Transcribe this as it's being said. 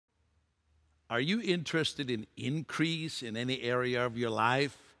Are you interested in increase in any area of your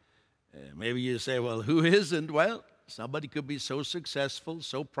life? Maybe you say, well, who isn't? Well, somebody could be so successful,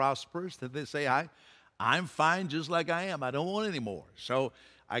 so prosperous that they say, I'm fine just like I am. I don't want any more. So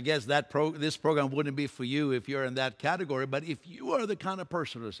I guess this program wouldn't be for you if you're in that category. But if you are the kind of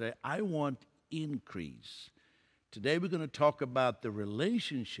person who say, I want increase, today we're going to talk about the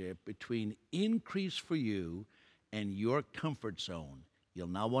relationship between increase for you and your comfort zone. You'll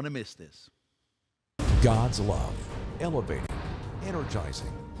not want to miss this. God's love, elevating,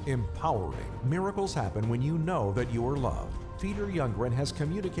 energizing, empowering. Miracles happen when you know that you are loved. Peter Youngren has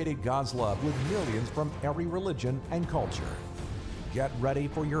communicated God's love with millions from every religion and culture. Get ready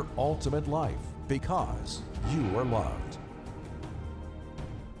for your ultimate life because you are loved.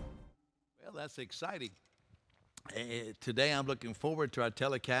 Well, that's exciting. Today I'm looking forward to our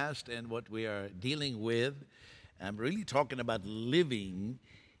telecast and what we are dealing with. I'm really talking about living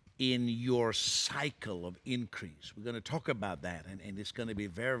in your cycle of increase. We're going to talk about that, and it's going to be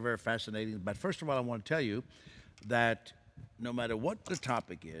very, very fascinating. But first of all, I want to tell you that no matter what the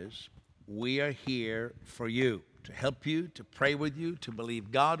topic is, we are here for you, to help you, to pray with you, to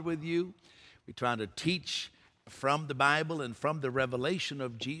believe God with you. We're trying to teach from the Bible and from the revelation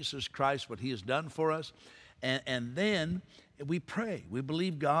of Jesus Christ what He has done for us. And then we pray. We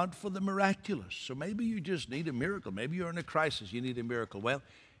believe God for the miraculous. So maybe you just need a miracle. Maybe you're in a crisis. You need a miracle. Well,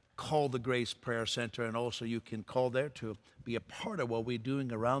 call the Grace Prayer Center, and also you can call there to be a part of what we're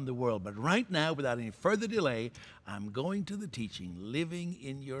doing around the world. But right now, without any further delay, I'm going to the teaching, Living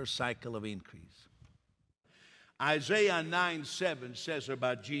in Your Cycle of Increase. Isaiah 9:7 says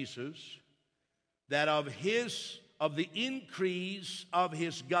about Jesus that of the increase of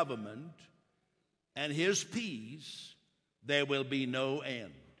His government and His peace, there will be no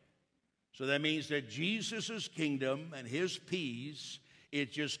end. So that means that Jesus' kingdom and His peace,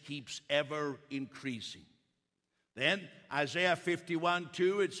 it just keeps ever increasing. Then Isaiah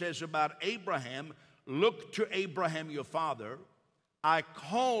 51:2, it says about Abraham, look to Abraham your father. I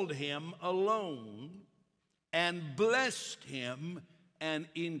called him alone and blessed him and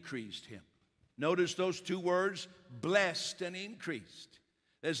increased him. Notice those two words, blessed and increased.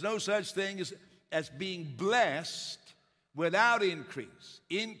 There's no such thing as being blessed without increase.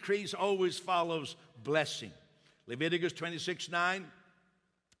 Increase always follows blessing. Leviticus 26:9,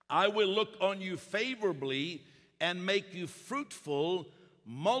 I will look on you favorably and make you fruitful,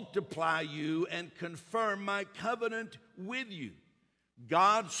 multiply you, and confirm my covenant with you.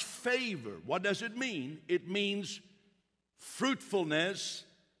 God's favor, what does it mean? It means fruitfulness,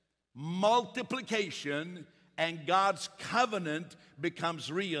 multiplication, and God's covenant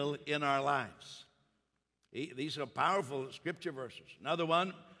becomes real in our lives. These are powerful scripture verses. Another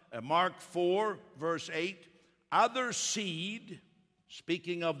one, Mark 4, verse 8, other seed,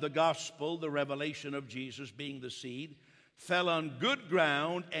 speaking of the gospel, the revelation of Jesus being the seed, fell on good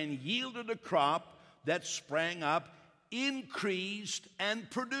ground and yielded a crop that sprang up, increased, and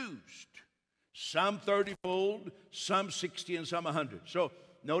produced. Some 30-fold, some 60, and some 100. So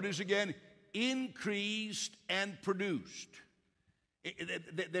notice again, increased and produced.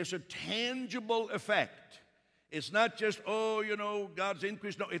 There's a tangible effect. It's not just, God's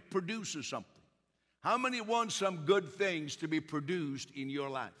increase. No, it produces something. How many want some good things to be produced in your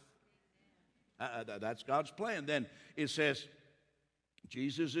life? That's God's plan. Then it says,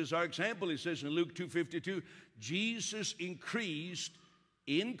 Jesus is our example. He says in Luke 2:52, Jesus increased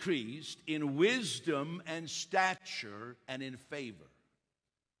in wisdom and stature and in favor.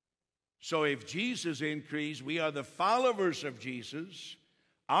 So if Jesus increased, we are the followers of Jesus.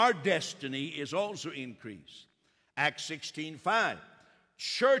 Our destiny is also increased. Acts 16:5.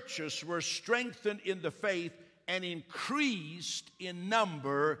 Churches were strengthened in the faith and increased in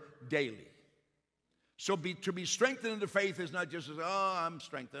number daily. So to be strengthened in the faith is not just, I'm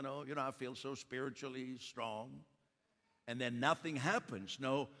strengthened, I feel so spiritually strong, and then nothing happens.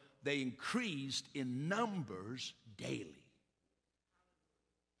 No, they increased in numbers daily.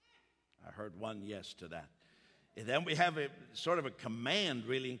 I heard one yes to that. And then we have a sort of a command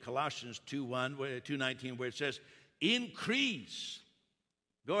really in Colossians 2:19 where it says, increase.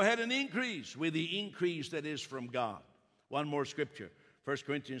 Go ahead and increase with the increase that is from God. One more scripture, 1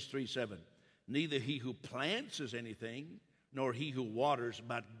 Corinthians 3:7. Neither he who plants is anything, nor he who waters,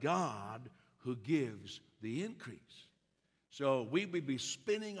 but God who gives the increase. So we would be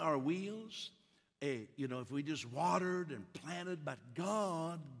spinning our wheels, if we just watered and planted, but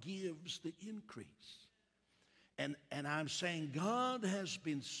God gives the increase. And I'm saying God has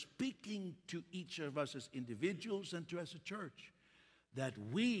been speaking to each of us as individuals and to us as a church that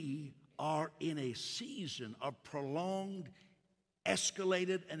we are in a season of prolonged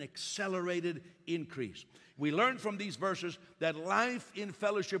escalated and accelerated increase. We learn from these verses that life in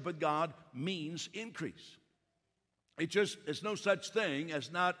fellowship with God means increase. It's no such thing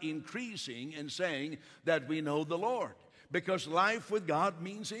as not increasing and saying that we know the Lord, because life with God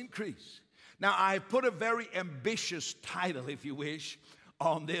means increase. Now, I put a very ambitious title, if you wish,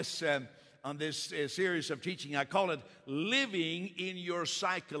 on this series of teaching. I call it Living in Your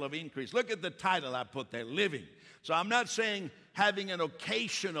Cycle of Increase. Look at the title I put there, Living. So I'm not saying having an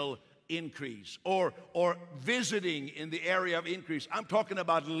occasional increase or visiting in the area of increase. I'm talking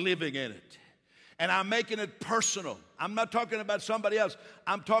about living in it. And I'm making it personal. I'm not talking about somebody else.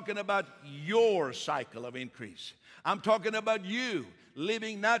 I'm talking about your cycle of increase. I'm talking about you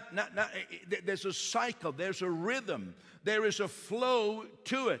living there's a cycle, there's a rhythm, there is a flow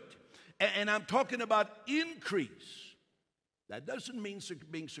to it. And I'm talking about increase. That doesn't mean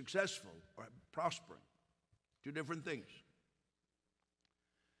being successful or prospering. Two different things.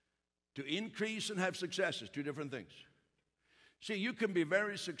 To increase and have success is two different things. See, you can be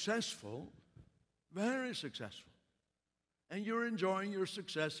very successful, and you're enjoying your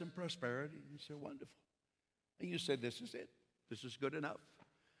success and prosperity. You say, wonderful. And you say, this is it. This is good enough.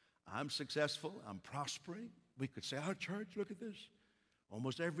 I'm successful. I'm prospering. We could say, our church, look at this.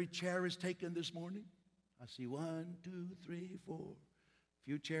 Almost every chair is taken this morning. I see 1, 2, 3, 4. A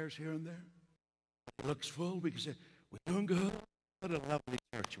few chairs here and there. It looks full. We can say, we're doing good. What a lovely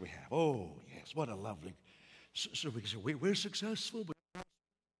church we have. Oh, yes, what a lovely. So we can say, we're successful.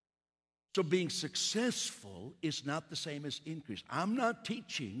 So being successful is not the same as increase. I'm not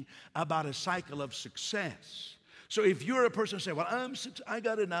teaching about a cycle of success. So if you're a person who say, well, I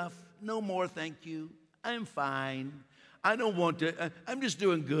got enough. No more, thank you. I'm fine. I don't want to. I'm just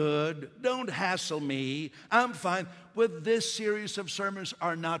doing good. Don't hassle me. I'm fine. Well, this series of sermons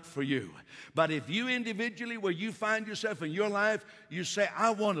are not for you. But if you individually, where you find yourself in your life, you say,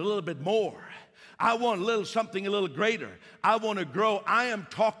 I want a little bit more. I want something a little greater. I want to grow. I am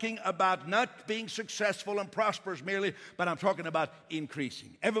talking about not being successful and prosperous merely, but I'm talking about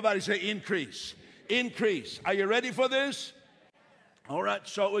increasing. Everybody say increase. Increase. Are you ready for this? All right.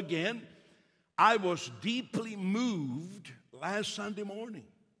 So again, I was deeply moved last Sunday morning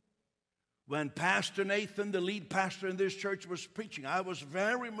when Pastor Nathan, the lead pastor in this church, was preaching. I was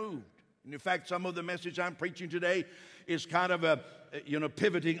very moved. And in fact, some of the message I'm preaching today is kind of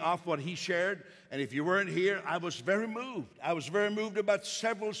pivoting off what he shared. And if you weren't here, I was very moved. I was very moved about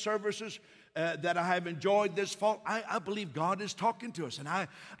several services that I have enjoyed this fall. I believe God is talking to us. And I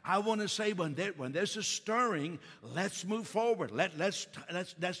want to say when there's a stirring, let's move forward. Let's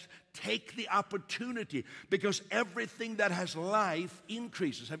take the opportunity, because everything that has life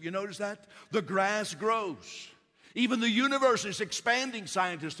increases. Have you noticed that? The grass grows. Even the universe is expanding,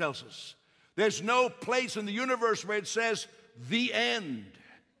 scientists tell us. There's no place in the universe where it says the end.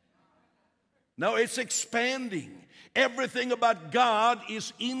 No, it's expanding. Everything about God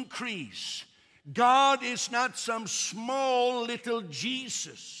is increase. God is not some small little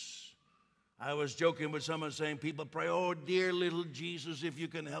Jesus. I was joking with someone saying, people pray, oh, dear little Jesus, if you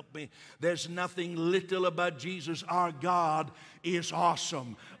can help me. There's nothing little about Jesus. Our God is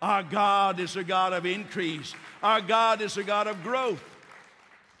awesome. Our God is a God of increase. Our God is a God of growth.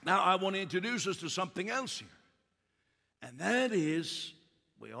 Now, I want to introduce us to something else here. And that is,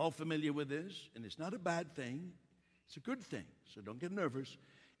 we're all familiar with this, and it's not a bad thing. It's a good thing, so don't get nervous.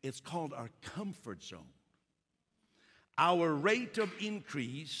 It's called our comfort zone. Our rate of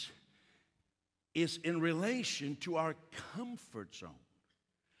increase is in relation to our comfort zone.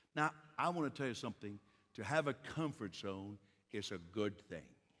 Now, I want to tell you something. To have a comfort zone is a good thing.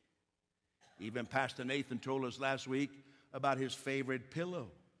 Even Pastor Nathan told us last week about his favorite pillow.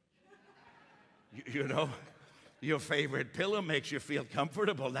 You know, your favorite pillow makes you feel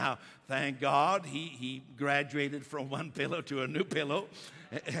comfortable. Now, thank God he graduated from one pillow to a new pillow.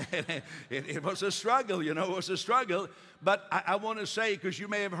 It was a struggle, it was a struggle. But I want to say, because you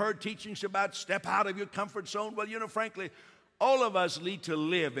may have heard teachings about step out of your comfort zone. Well, frankly, all of us need to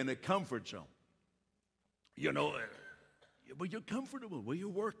live in a comfort zone. Where you're comfortable, where you're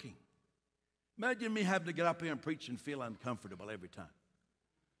working. Imagine me having to get up here and preach and feel uncomfortable every time.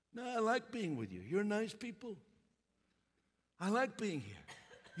 No, I like being with you. You're nice people. I like being here.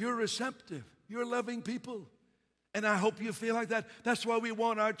 You're receptive. You're loving people. And I hope you feel like that. That's why we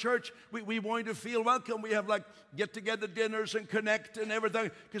want our church. We want you to feel welcome. We have get-together dinners and connect and everything,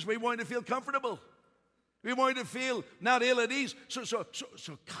 because we want you to feel comfortable. We want you to feel not ill at ease. So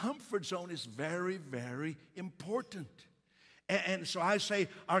comfort zone is very, very important. And so I say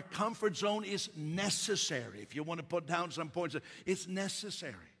our comfort zone is necessary. If you want to put down some points, it's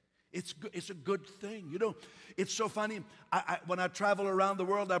necessary. It's a good thing. You know, it's so funny. When I travel around the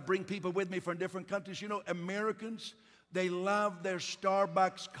world, I bring people with me from different countries. You know, Americans, they love their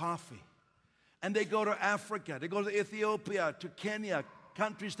Starbucks coffee. And they go to Africa, they go to Ethiopia, to Kenya,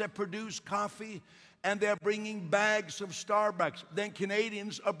 countries that produce coffee, and they're bringing bags of Starbucks. Then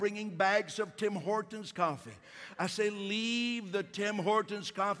Canadians are bringing bags of Tim Hortons coffee. I say, leave the Tim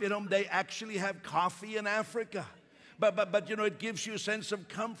Hortons coffee at home. They actually have coffee in Africa. But you know, it gives you a sense of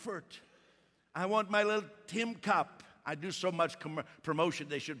comfort. I want my little Tim cup. I do so much promotion,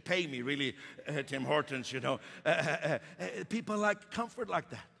 they should pay me, really, Tim Hortons, you know. People like comfort like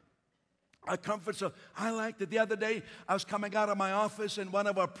that. A comfort. So I liked it. The other day, I was coming out of my office, and one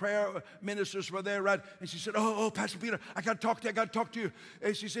of our prayer ministers were there, right? And she said, oh, Pastor Peter, I got to talk to you.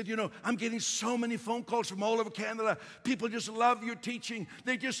 And she said, you know, I'm getting so many phone calls from all over Canada. People just love your teaching.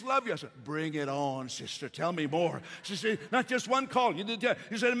 They just love you. I said, bring it on, sister. Tell me more. She said, not just one call. You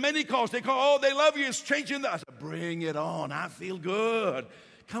said many calls. They call, oh, they love you. It's changing that. I said, bring it on. I feel good.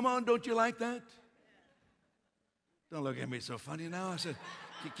 Come on, don't you like that? Don't look at me so funny now. I said,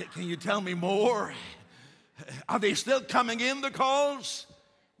 can you tell me more? Are they still coming in, the calls?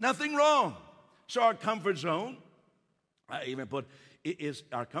 Nothing wrong. So our comfort zone, I even put,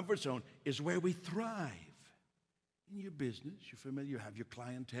 our comfort zone is where we thrive. In your business, you're familiar, you have your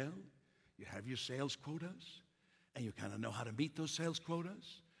clientele, you have your sales quotas, and you kind of know how to meet those sales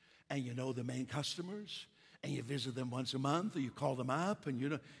quotas, and you know the main customers, and you visit them once a month, or you call them up, and you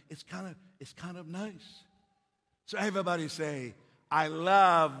know, it's kind of nice. So everybody say, I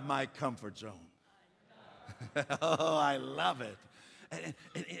love my comfort zone. Oh, I love it.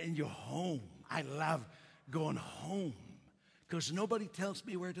 And your home. I love going home because nobody tells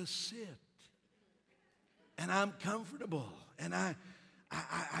me where to sit. And I'm comfortable. And I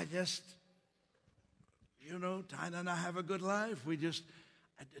just, you know, Tina and I have a good life.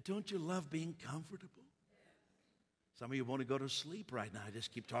 Don't you love being comfortable? Some of you want to go to sleep right now. I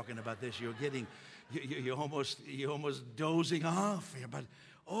just keep talking about this. You're almost dozing off here. But,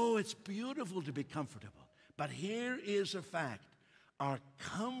 oh, it's beautiful to be comfortable. But here is a fact. Our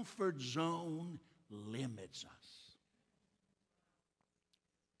comfort zone limits us.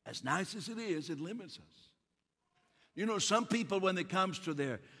 As nice as it is, it limits us. You know, some people, when it comes to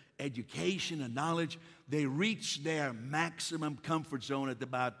their education and knowledge, they reach their maximum comfort zone at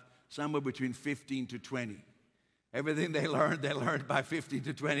about somewhere between 15 to 20. Everything they learned by 15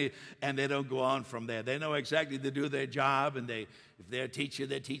 to 20, and they don't go on from there. They know exactly to do their job, and if they're a teacher,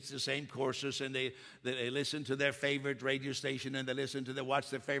 they teach the same courses, and they listen to their favorite radio station, and they watch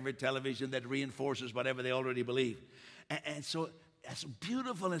their favorite television that reinforces whatever they already believe. And so, as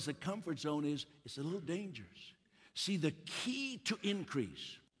beautiful as the comfort zone is, it's a little dangerous. See, the key to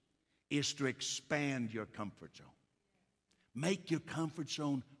increase is to expand your comfort zone. Make your comfort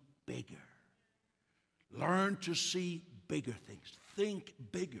zone bigger. Learn to see bigger things. Think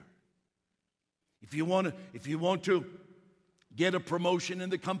bigger. If you want to get a promotion in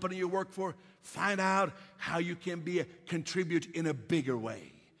the company you work for, find out how you can contribute in a bigger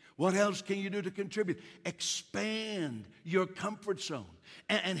way. What else can you do to contribute? Expand your comfort zone.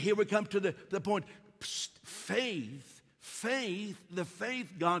 And here we come to the point. The faith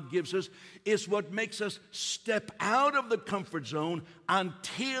God gives us is what makes us step out of the comfort zone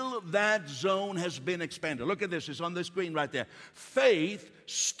until that zone has been expanded. Look at this. It's on the screen right there. Faith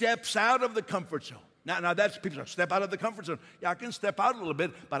steps out of the comfort zone. Now that's people say, step out of the comfort zone. Yeah, I can step out a little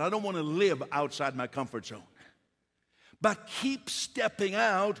bit, but I don't want to live outside my comfort zone. But keep stepping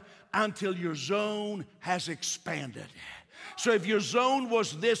out until your zone has expanded. So if your zone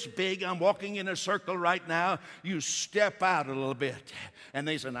was this big, I'm walking in a circle right now, you step out a little bit. And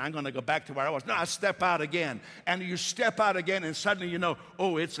they say, I'm going to go back to where I was. No, I step out again. And you step out again, and suddenly you know,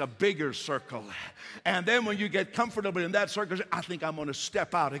 oh, it's a bigger circle. And then when you get comfortable in that circle, I think I'm going to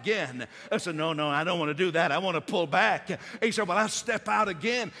step out again. I said, no, I don't want to do that. I want to pull back. And he said, well, I'll step out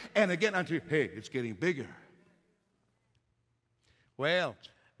again and again until, hey, it's getting bigger. Well,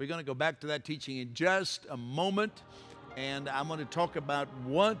 we're going to go back to that teaching in just a moment. And I'm going to talk about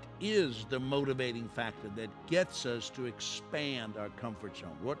what is the motivating factor that gets us to expand our comfort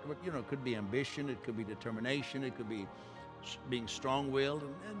zone. What it could be ambition, it could be determination, it could be being strong-willed,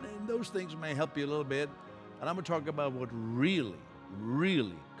 and those things may help you a little bit. And I'm going to talk about what really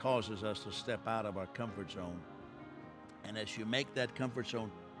causes us to step out of our comfort zone. And as you make that comfort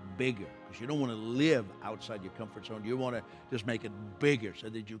zone bigger, because you don't want to live outside your comfort zone. You want to just make it bigger so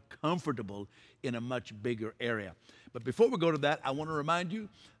that you're comfortable in a much bigger area. But before we go to that, I want to remind you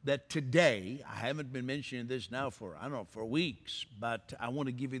that today, I haven't been mentioning this now for weeks, but I want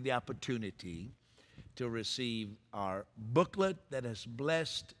to give you the opportunity to receive our booklet that has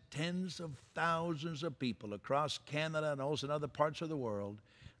blessed tens of thousands of people across Canada and also in other parts of the world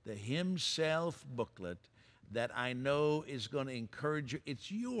the Himself booklet that I know is going to encourage you.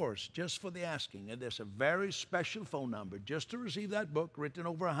 It's yours just for the asking. And there's a very special phone number just to receive that book, written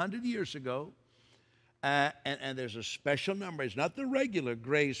over 100 years ago. And there's a special number. It's not the regular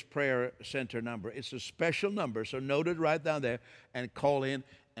Grace Prayer Center number. It's a special number. So note it right down there and call in,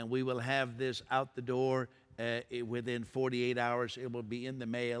 and we will have this out the door within 48 hours. It will be in the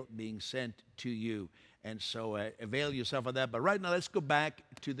mail being sent to you. And so avail yourself of that. But right now, let's go back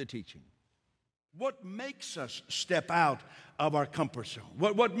to the teaching. What makes us step out of our comfort zone?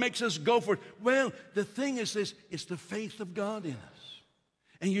 What makes us go for it? Well, the thing is this, it's the faith of God in us.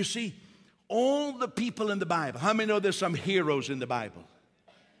 And you see, all the people in the Bible, how many know there's some heroes in the Bible?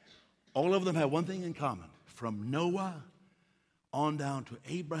 All of them have one thing in common. From Noah on down to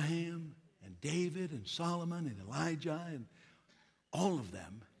Abraham and David and Solomon and Elijah and all of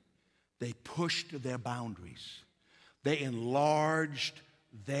them, they pushed their boundaries. They enlarged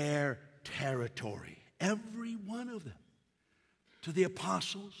their territory. Every one of them. To the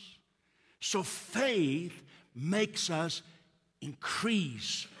apostles. So faith makes us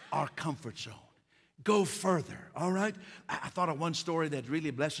increase our comfort zone. Go further, all right? I thought of one story that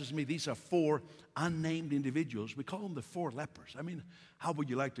really blesses me. These are 4 unnamed individuals. We call them the 4 lepers. I mean, how would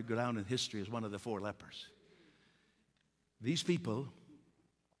you like to go down in history as one of the 4 lepers? These people,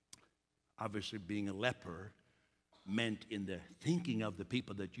 obviously being a leper, meant in the thinking of the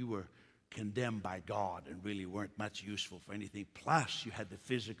people that you were condemned by God and really weren't much useful for anything. Plus, you had the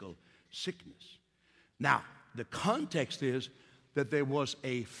physical sickness. Now, the context is that there was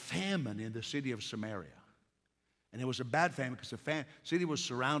a famine in the city of Samaria. And it was a bad famine because the city was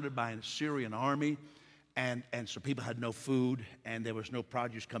surrounded by an Syrian army, and so people had no food, and there was no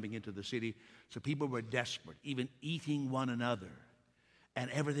produce coming into the city. So people were desperate, even eating one another. And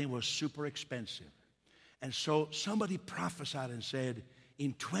everything was super expensive. And so somebody prophesied and said,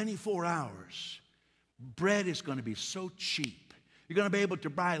 in 24 hours, bread is going to be so cheap. You're going to be able to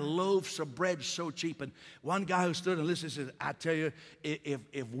buy loaves of bread so cheap. And one guy who stood and listened said, I tell you,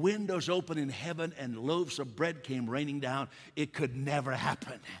 if windows open in heaven and loaves of bread came raining down, it could never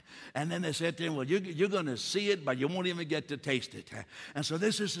happen. And then they said to him, well, you're going to see it, but you won't even get to taste it. And so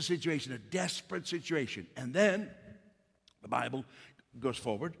this is the situation, a desperate situation. And then the Bible goes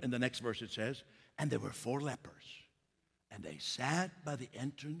forward. In the next verse it says, and there were 4 lepers. And they sat by the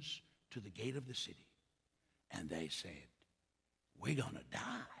entrance to the gate of the city. And they said, we're going to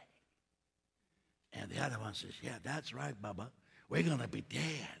die. And the other one says, yeah, that's right, Bubba. We're going to be dead.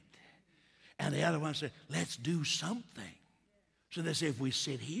 And the other one said, let's do something. So they say, if we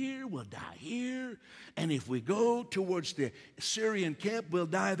sit here, we'll die here. And if we go towards the Syrian camp, we'll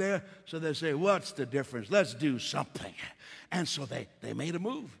die there. So they say, what's the difference? Let's do something. And so they made a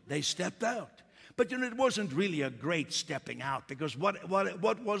move. They stepped out. But you know, it wasn't really a great stepping out, because what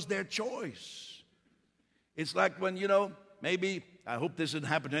was their choice? It's like when, you know, maybe, I hope this didn't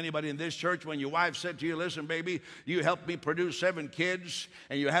happen to anybody in this church, when your wife said to you, listen, baby, you helped me produce 7 kids,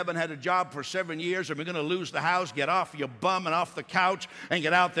 and you haven't had a job for 7 years, and we're going to lose the house. Get off your bum and off the couch and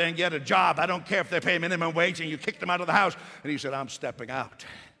get out there and get a job. I don't care if they pay minimum wage. And you kicked them out of the house. And he said, I'm stepping out.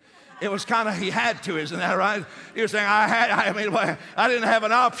 It was kind of, he had to, isn't that right? He was saying, I didn't have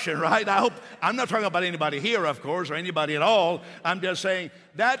an option, right? I'm not talking about anybody here, of course, or anybody at all. I'm just saying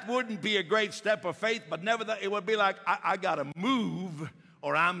that wouldn't be a great step of faith, but nevertheless, it would be like, I got to move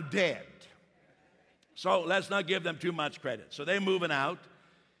or I'm dead. So let's not give them too much credit. So they're moving out,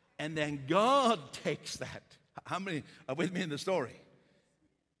 and then God takes that. How many are with me in the story?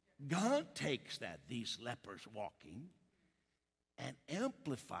 God takes that, these lepers walking, and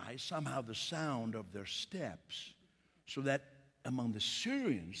amplify somehow the sound of their steps, so that among the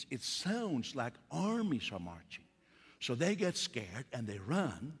Syrians it sounds like armies are marching. So they get scared and they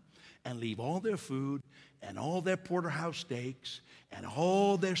run and leave all their food and all their porterhouse steaks and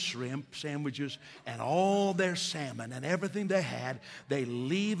all their shrimp sandwiches and all their salmon and everything they had. They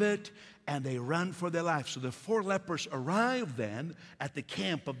leave it and they run for their life. So the 4 lepers arrive then at the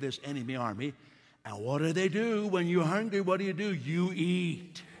camp of this enemy army. And what do? When you're hungry, what do? You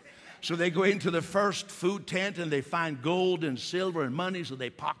eat. So they go into the first food tent and they find gold and silver and money. So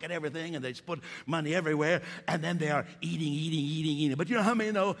they pocket everything and they put money everywhere. And then they are eating. But you know how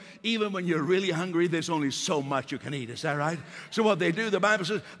many know, even when you're really hungry, there's only so much you can eat. Is that right? So what they do, the Bible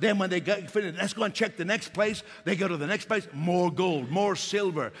says, then when they get finished, let's go and check the next place. They go to the next place, more gold, more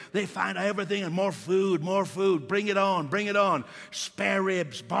silver. They find everything and more food. Bring it on. Spare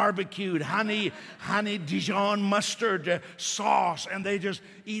ribs, barbecued, honey Dijon mustard sauce. And they just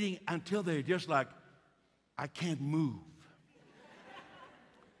eating until they're just like, I can't move.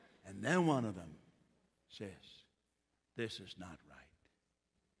 And then one of them says, this is not right.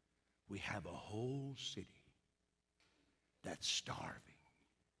 We have a whole city that's starving.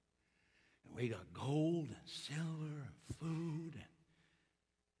 And we got gold and silver and food.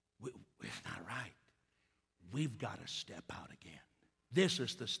 And it's not right. We've got to step out again. This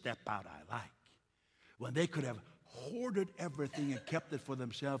is the step out I like. When they could have hoarded everything and kept it for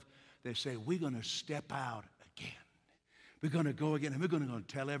themselves, they say, we're going to step out again. We're going to go again, and we're going to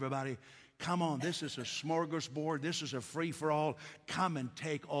tell everybody, come on, this is a smorgasbord. This is a free-for-all. Come and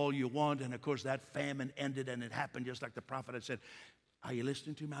take all you want. And, of course, that famine ended, and it happened just like the prophet had said. Are you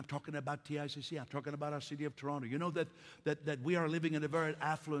listening to me? I'm talking about TICC. I'm talking about our city of Toronto. You know that we are living in a very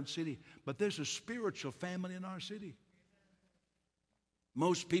affluent city, but there's a spiritual famine in our city.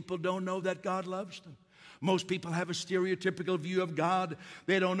 Most people don't know that God loves them. Most people have a stereotypical view of God.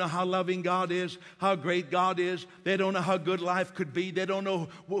 They don't know how loving God is, how great God is. They don't know how good life could be. They don't know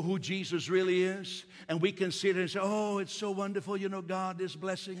who Jesus really is. And we can sit and say, oh, it's so wonderful. You know, God is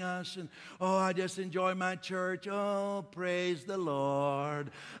blessing us. And, oh, I just enjoy my church. Oh, praise the Lord.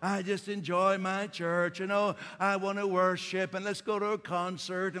 I just enjoy my church. And, oh, I want to worship. And let's go to a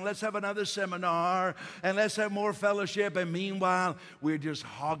concert. And let's have another seminar. And let's have more fellowship. And meanwhile, we're just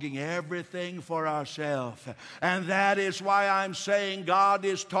hogging everything for ourselves. And that is why I'm saying God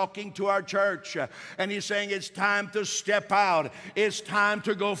is talking to our church. And He's saying it's time to step out. It's time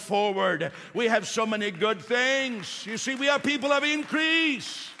to go forward. We have so many good things. You see, we are people of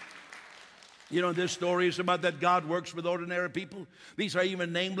increase. You know, this story is about that God works with ordinary people. These are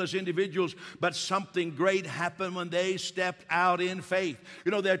even nameless individuals, but something great happened when they stepped out in faith.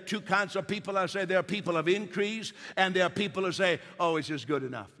 You know, there are two kinds of people. I say there are people of increase, and there are people who say, oh, it's just good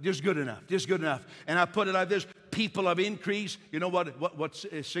enough, just good enough, just good enough. And I put it like this, people of increase, you know what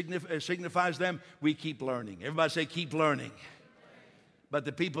signifies them? We keep learning. Everybody say, keep learning. But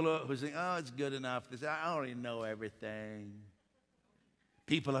the people who say, oh, it's good enough, they say, I already know everything.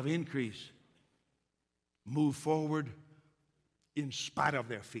 People of increase move forward in spite of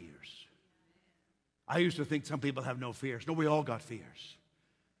their fears. I used to think some people have no fears. No, we all got fears.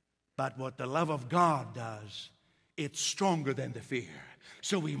 But what the love of God does, it's stronger than the fear.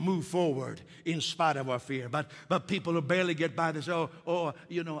 So we move forward in spite of our fear. But people who barely get by, they say,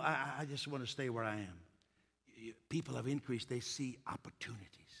 you know, I just want to stay where I am. People of increase, they see opportunities.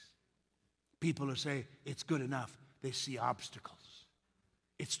 People who say, it's good enough, they see obstacles.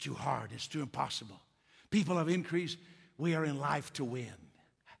 It's too hard. It's too impossible. People of increase, we are in life to win.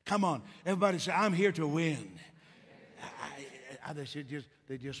 Come on, everybody say, I'm here to win.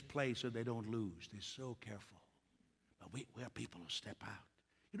 They just play so they don't lose. They're so careful. But we are people who step out.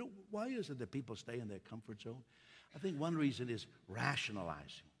 You know, why is it that people stay in their comfort zone? I think one reason is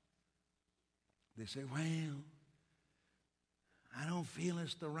rationalizing. They say, well, I don't feel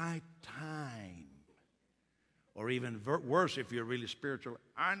it's the right time. Or even worse, if you're really spiritual,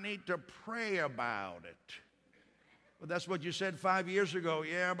 I need to pray about it. Well, that's what you said 5 years ago.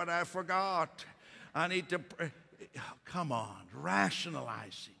 Yeah, but I forgot. I need to pray. Come on,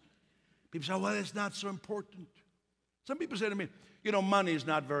 rationalizing. People say, well, it's not so important. Some people say to me, you know, money is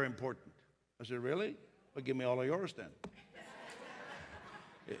not very important. I said, really? Well, give me all of yours then.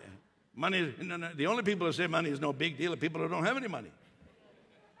 Yeah. Money, no, the only people who say money is no big deal are people who don't have any money.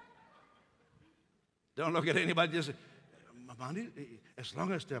 Don't look at anybody just say, money, as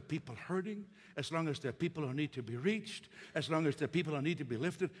long as there are people hurting, as long as there are people who need to be reached, as long as there are people who need to be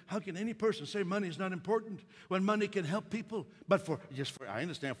lifted, how can any person say money is not important when money can help people? But I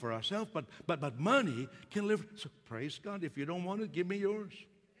understand for ourselves, but money can live. So praise God. If you don't want it, give me yours.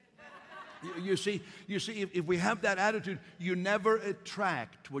 You see, if we have that attitude, you never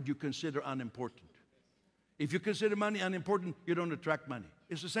attract what you consider unimportant. If you consider money unimportant, you don't attract money.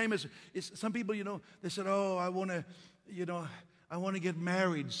 It's the same as some people, you know, they said, oh, I want to get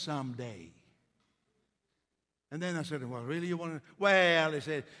married someday. And then I said, well, really, you want to? Well, they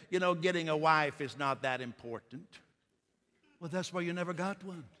said, you know, getting a wife is not that important. Well, that's why you never got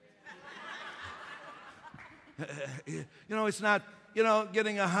one. You know, it's not, you know,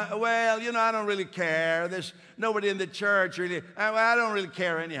 getting well, you know, I don't really care. There's nobody in the church really. I don't really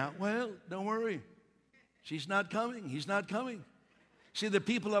care anyhow. Well, don't worry. She's not coming. He's not coming. See, the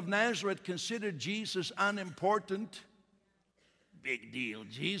people of Nazareth considered Jesus unimportant. Big deal,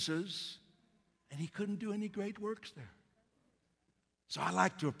 Jesus. And He couldn't do any great works there. So I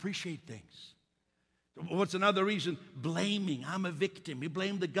like to appreciate things. What's another reason? Blaming. I'm a victim. We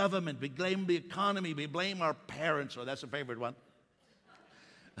blame the government. We blame the economy. We blame our parents. Oh, that's a favorite one.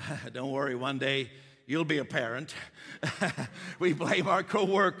 Don't worry, one day You'll be a parent. We blame our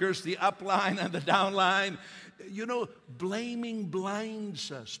co-workers, the upline and the downline. You know, blaming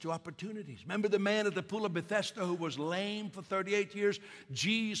blinds us to opportunities. Remember the man at the pool of Bethesda who was lame for 38 years?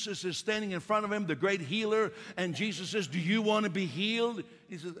 Jesus is standing in front of him, the great healer, and Jesus says, do you want to be healed?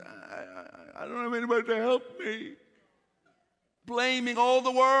 He says, I don't have anybody to help me. Blaming all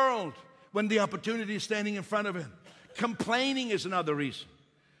the world when the opportunity is standing in front of him. Complaining is another reason.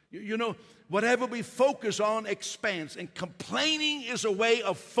 You know, whatever we focus on expands, and complaining is a way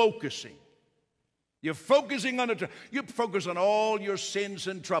of focusing. You're focusing on it. You focus on all your sins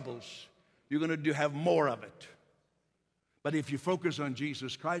and troubles. You're going to have more of it. But if you focus on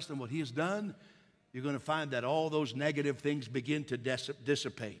Jesus Christ and what He has done, you're going to find that all those negative things begin to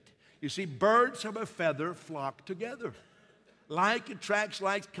dissipate. You see, birds of a feather flock together. Like attracts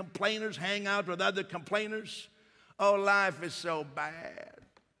like. Complainers hang out with other complainers. Oh, life is so bad.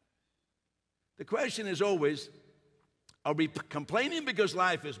 The question is always, are we complaining because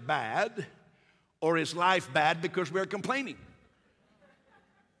life is bad? Or is life bad because we're complaining?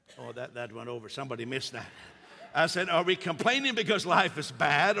 Oh, that went over. Somebody missed that. I said, are we complaining because life is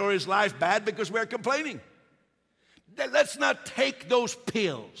bad, or is life bad because we're complaining? Let's not take those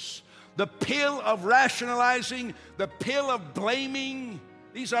pills. The pill of rationalizing, the pill of blaming.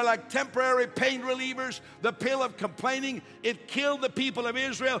 These are like temporary pain relievers. The pill of complaining, it killed the people of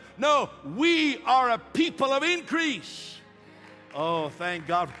Israel. No, we are a people of increase. Oh, thank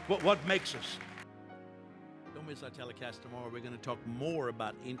God. What makes us? Don't miss our telecast tomorrow. We're going to talk more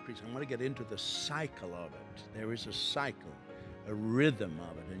about increase. I want to get into the cycle of it. There is a cycle, a rhythm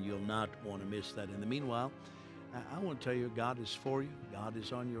of it, and you'll not want to miss that. In the meanwhile, I want to tell you, God is for you. God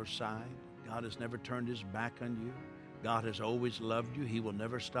is on your side. God has never turned His back on you. God has always loved you. He will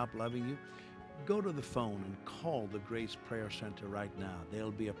never stop loving you. Go to the phone and call the Grace Prayer Center right now.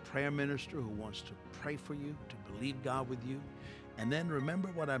 There'll be a prayer minister who wants to pray for you, to believe God with you. And then remember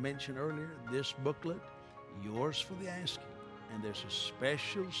what I mentioned earlier, this booklet, yours for the asking. And there's a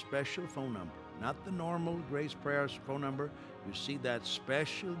special phone number, not the normal Grace Prayers phone number. You see that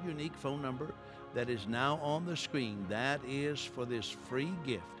special, unique phone number that is now on the screen. That is for this free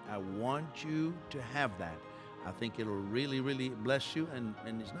gift. I want you to have that. I think it'll really, really bless you. And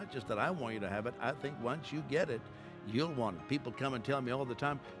it's not just that I want you to have it. I think once you get it, you'll want it. People come and tell me all the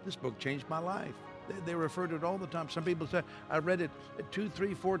time, this book changed my life. They refer to it all the time. Some people say, I read it 2,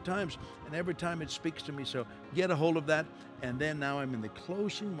 3, 4 times, and every time it speaks to me. So get a hold of that. And then now I'm in the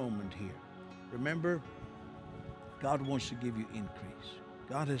closing moment here. Remember, God wants to give you increase.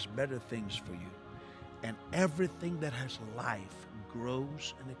 God has better things for you. And everything that has life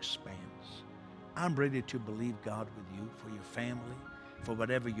grows and expands. I'm ready to believe God with you for your family, for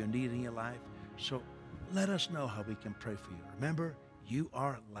whatever you need in your life. So let us know how we can pray for you. Remember, you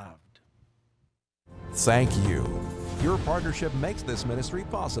are loved. Thank you. Your partnership makes this ministry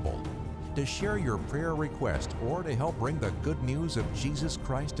possible. To share your prayer request or to help bring the good news of Jesus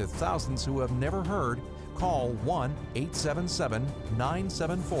Christ to thousands who have never heard, call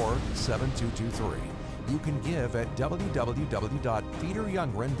 1-877-974-7223. You can give at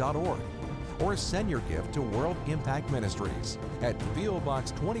www.peteryoungren.org or send your gift to World Impact Ministries at P.O.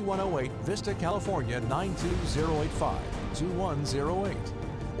 Box 2108, Vista, California 92085, 2108.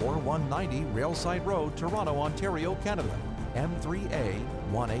 Or 190 Railside Road, Toronto, Ontario, Canada, M3A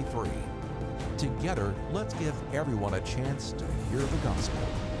 1A3. Together, let's give everyone a chance to hear the gospel.